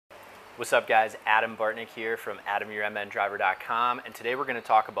What's up guys, Adam Bartnick here from AdamYourMNDriver.com, and today we're going to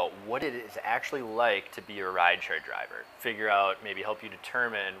talk about what it is actually like to be a rideshare driver. Figure out, maybe help you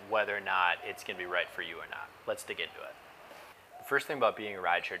determine whether or not it's going to be right for you or not. Let's dig into it. The first thing about being a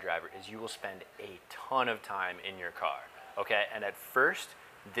rideshare driver is you will spend a ton of time in your car, okay? And at first,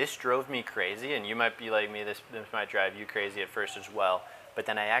 this drove me crazy, and you might be like me, this might drive you crazy at first as well, but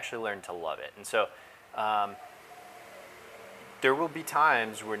then I actually learned to love it. And so, there will be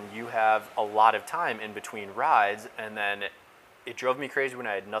times when you have a lot of time in between rides, and then it drove me crazy when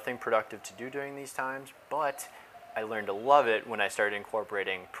I had nothing productive to do during these times, but I learned to love it when I started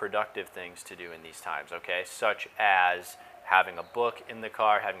incorporating productive things to do in these times, okay? Such as having a book in the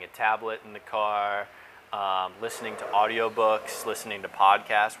car, having a tablet in the car, listening to audiobooks, listening to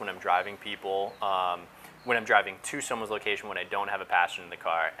podcasts when I'm driving people, when I'm driving to someone's location when I don't have a passenger in the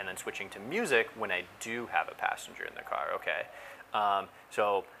car, and then switching to music when I do have a passenger in the car, okay?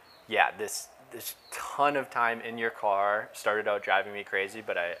 So yeah, this ton of time in your car started out driving me crazy,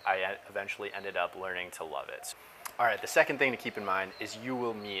 but I eventually ended up learning to love it. All right, the second thing to keep in mind is you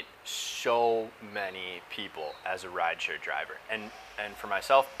will meet so many people as a rideshare driver. And for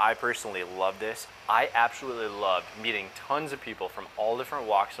myself, I personally love this. I absolutely loved meeting tons of people from all different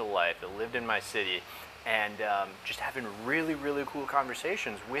walks of life that lived in my city, and just having really, really cool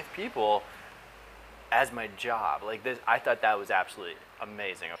conversations with people as my job. Like this, I thought that was absolutely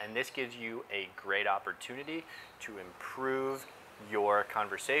amazing. And this gives you a great opportunity to improve your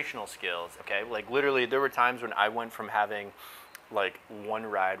conversational skills, okay? Like literally, there were times when I went from having like one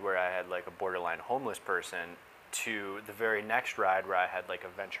ride where I had like a borderline homeless person to the very next ride where I had like a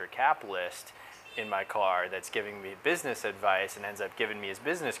venture capitalist in my car that's giving me business advice and ends up giving me his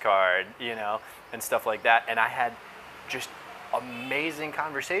business card, you know, and stuff like that. And I had just amazing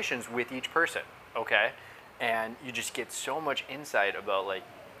conversations with each person, okay? And you just get so much insight about, like,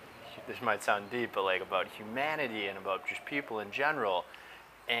 this might sound deep, but like about humanity and about just people in general.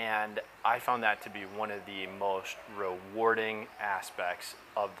 And I found that to be one of the most rewarding aspects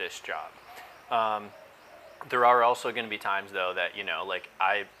of this job. There are also going to be times though that, you know, like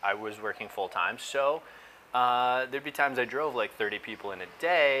I was working full time, so there'd be times I drove like 30 people in a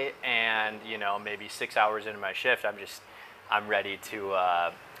day, and you know, maybe 6 hours into my shift, I'm ready to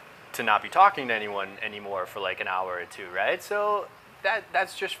not be talking to anyone anymore for like an hour or two, right? So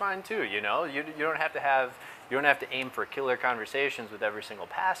that's just fine too, you know. You don't have to aim for killer conversations with every single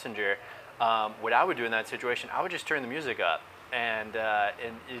passenger. What I would do in that situation, I would just turn the music up. And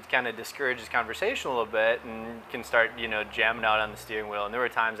it kind of discourages conversation a little bit, and can start, you know, jamming out on the steering wheel. And there were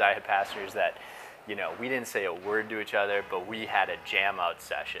times I had passengers that, you know, we didn't say a word to each other, but we had a jam out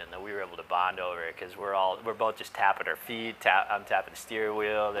session that we were able to bond over, because we're both just tapping our feet. I'm tapping the steering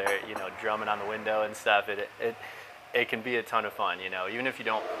wheel. They're, you know, drumming on the window and stuff. It can be a ton of fun, you know, even if you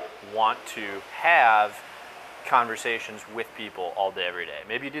don't want to have conversations with people all day, every day.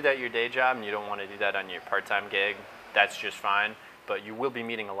 Maybe you do that at your day job and you don't want to do that on your part-time gig. That's just fine, but you will be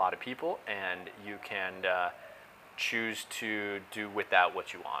meeting a lot of people, and you can choose to do with that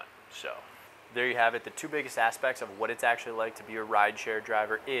what you want. So there you have it. The two biggest aspects of what it's actually like to be a rideshare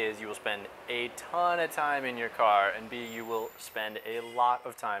driver is you will spend a ton of time in your car, and B, you will spend a lot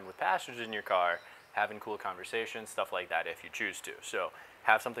of time with passengers in your car, having cool conversations, stuff like that if you choose to. So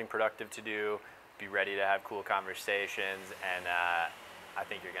have something productive to do, be ready to have cool conversations, and I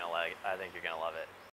think you're gonna love it.